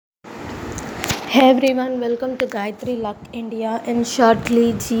Hey everyone, welcome to Gayatri Luck India, in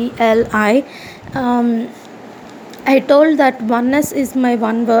shortly GLI. Um, I told that oneness is my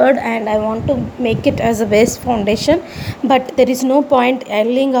one word and I want to make it as a base foundation, but there is no point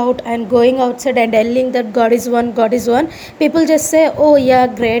yelling out and going outside and yelling that God is one, God is one. People just say, oh yeah,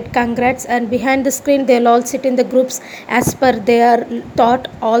 great, congrats, and behind the screen they'll all sit in the groups as per their thought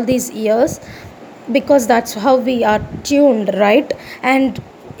all these years, because that's how we are tuned, right? And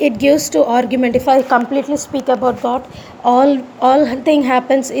it gives to argument. If I completely speak about God, all thing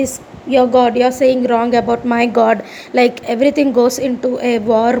happens is your God, you're saying wrong about my God. Like everything goes into a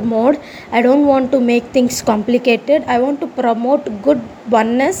war mode. I don't want to make things complicated. I want to promote good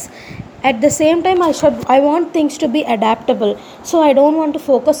oneness. At the same time, I want things to be adaptable. So I don't want to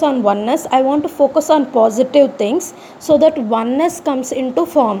focus on oneness, I want to focus on positive things, so that oneness comes into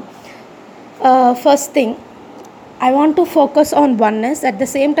form. First thing, I want to focus on oneness. At the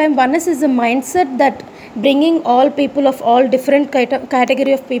same time, oneness is a mindset that bringing all people of all different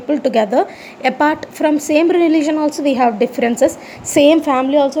category of people together. Apart from same religion, also we have differences. Same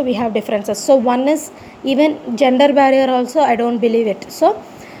family, also we have differences. So oneness, even gender barrier, also I don't believe it. So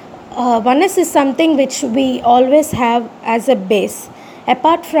oneness is something which we always have as a base.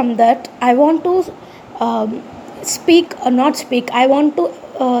 Apart from that, I want to speak or not speak, I want to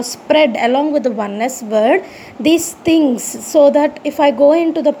spread along with the oneness word these things, so that if I go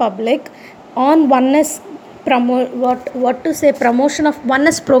into the public on oneness, what to say, promotion of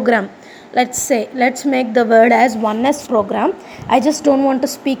oneness program, let's make the word as oneness program. I just don't want to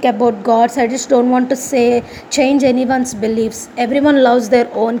speak about gods, I just don't want to say change anyone's beliefs. Everyone loves their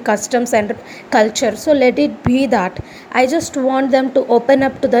own customs and culture, so let it be that. I just want them to open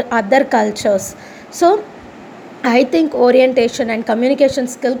up to the other cultures. So I think orientation and communication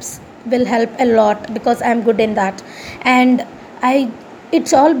skills will help a lot, because I'm good in that. And I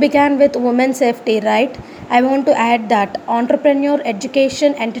it's all began with women's safety, right? I want to add that entrepreneur,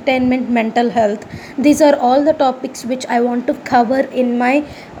 education, entertainment, mental health. These are all the topics which I want to cover in my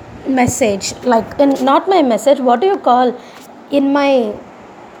message. Like in not my message, what do you call, in my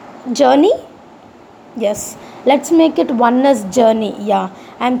journey? Yes, let's make it oneness journey. Yeah,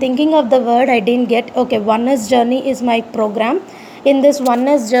 I'm thinking of the word I didn't get. Okay, oneness journey is my program. In this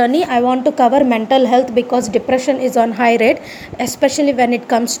oneness journey, I want to cover mental health, because depression is on high rate, especially when it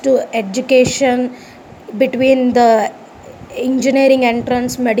comes to education, between the engineering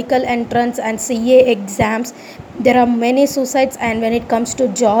entrance, medical entrance, and CA exams. There are many suicides, and when it comes to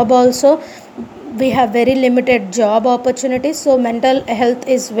job also, we have very limited job opportunities. So mental health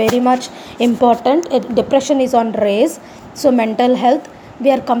is very much important. Depression is on raise. So mental health,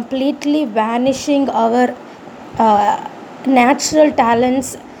 we are completely vanishing our natural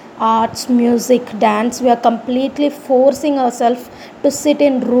talents, arts, music, dance. We are completely forcing ourselves to sit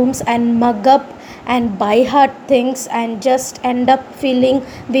in rooms and mug up and buy hard things, and just end up feeling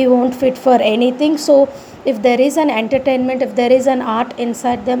we won't fit for anything. So if there is an entertainment, if there is an art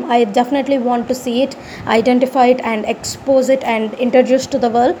inside them, I definitely want to see it, identify it, and expose it and introduce to the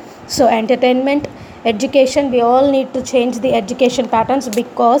world. So entertainment, education, we all need to change the education patterns,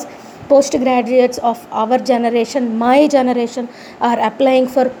 because postgraduates of our generation, my generation, are applying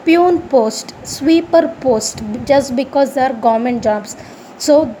for peon post, sweeper post, just because they are government jobs.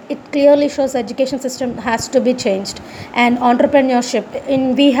 So it clearly shows education system has to be changed. And entrepreneurship,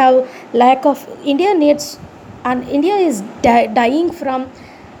 in we have lack of, India needs, and India is dying from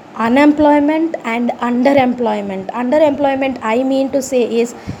unemployment and underemployment. I mean to say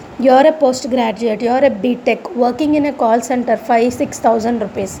is, you're a postgraduate, you're a btech working in a call center, 5 6,000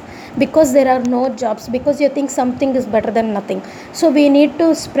 rupees, because there are no jobs, because you think something is better than nothing. So we need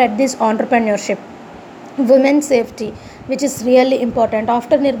to spread this entrepreneurship. Women's safety, which is really important.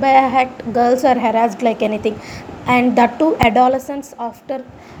 After Nirbhaya Act, girls are harassed like anything, and that too adolescents after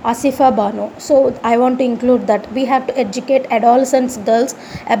Asifa Banu. So I want to include that we have to educate adolescents, girls,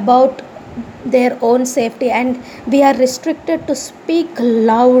 about their own safety, and we are restricted to speak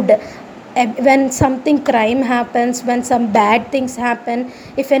loud. When something crime happens, when some bad things happen,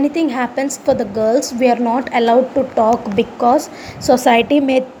 if anything happens for the girls, we are not allowed to talk, because society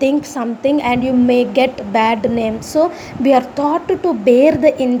may think something and you may get bad name. So we are taught to bear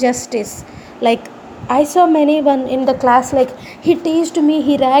the injustice. Like I saw many one in the class, like he teased me,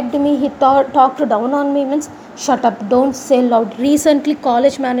 he ragged me, he talked down on me, means shut up, don't say loud. Recently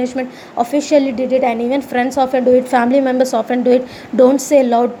college management officially did it, and even friends often do it, family members often do it. Don't say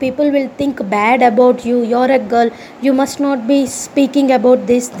loud, people will think bad about you, you're a girl, you must not be speaking about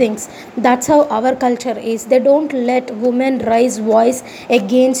these things. That's how our culture is. They don't let women raise voice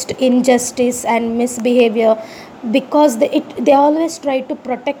against injustice and misbehavior, because they always try to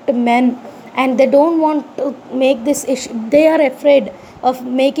protect men and they don't want to make this issue. They are afraid of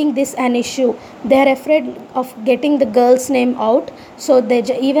making this an issue. They are afraid of getting the girl's name out. So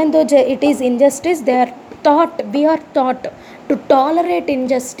even though it is injustice, they are taught we are taught to tolerate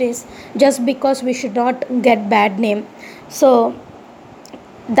injustice just because we should not get bad name. So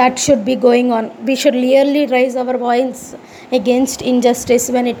that should be going on. We should clearly raise our voice against injustice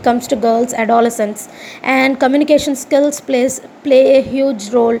when it comes to girls, adolescents, and communication skills play a huge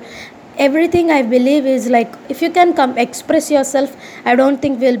role. Everything I believe is like, if you can come express yourself, I don't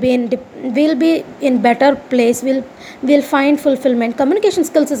think we'll be in better place. We'll find fulfillment. Communication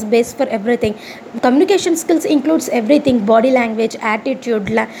skills is base for everything. Communication skills includes everything: body language, attitude,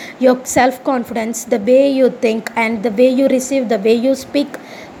 your self confidence, the way you think, and the way you receive, the way you speak.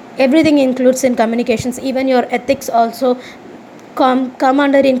 Everything includes in communications. Even your ethics also come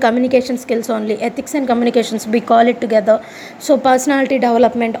under in communication skills only. Ethics and communications, we call it together. So personality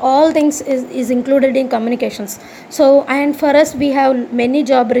development, all things is included in communications. So, and for us, we have many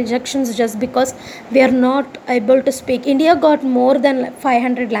job rejections just because we are not able to speak. India got more than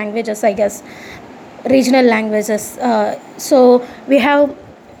 500 languages, I guess, regional languages. So we have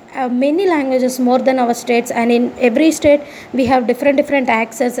many languages more than our states, and in every state we have different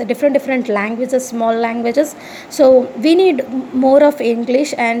accents, different languages, small languages. So we need more of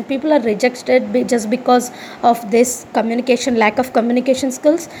English, and people are rejected just because of this communication, lack of communication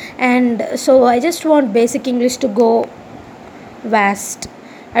skills. And so I just want basic English to go vast.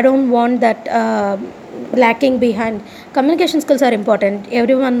 I don't want that lacking behind. Communication skills are important,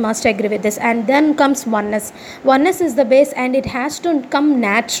 everyone must agree with this. And then comes oneness is the base, and it has to come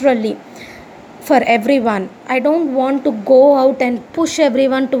naturally for everyone. I don't want to go out and push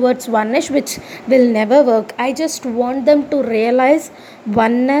everyone towards oneness, which will never work. I just want them to realize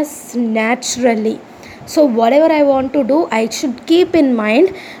oneness naturally. So whatever I want to do, I should keep in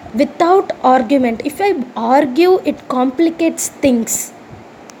mind without argument. If I argue, it complicates things.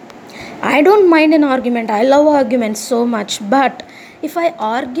 I don't mind an argument. I love arguments so much. But if I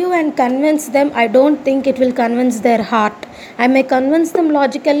argue and convince them, I don't think it will convince their heart. I may convince them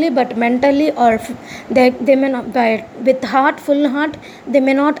logically, but mentally, or they may not, with heart, full heart, they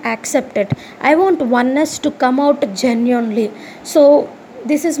may not accept it. I want oneness to come out genuinely. So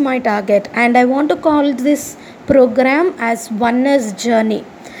this is my target, and I want to call this program as Oneness Journey.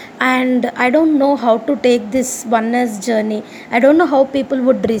 And I don't know how to take this oneness journey. I don't know how people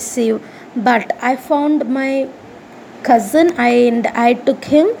would receive, but I found my cousin, and I took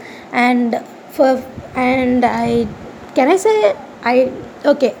him. And for and I can I say I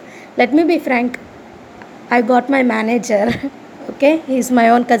okay, let me be frank, I got my manager. Okay, he's my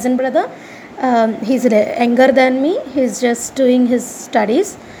own cousin brother. He's younger than me. He's just doing his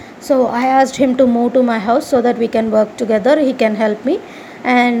studies. So I asked him to move to my house so that we can work together. He can help me,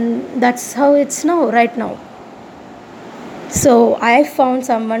 and that's how it's now, right now. So I found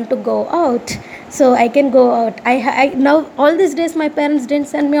someone to go out, so I can go out. I now, all these days my parents didn't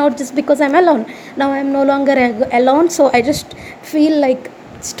send me out just because I'm alone. Now I'm no longer alone, so I just feel like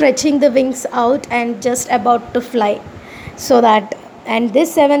stretching the wings out and just about to fly. So that, and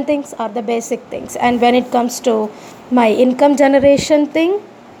these 7 things are the basic things. And when it comes to my income generation thing,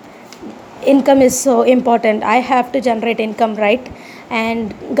 income is so important. I have to generate income, right?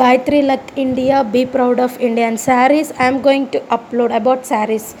 And Gayatri Luck India, be proud of Indian saris. I'm going to upload about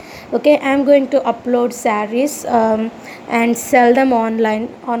saris. Okay, I'm going to upload saris and sell them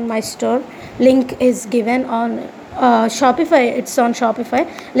online on my store. Link is given on Shopify. It's on Shopify.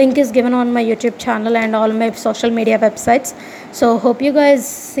 Link is given on my YouTube channel and all my social media websites. So hope you guys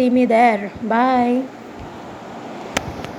see me there. Bye.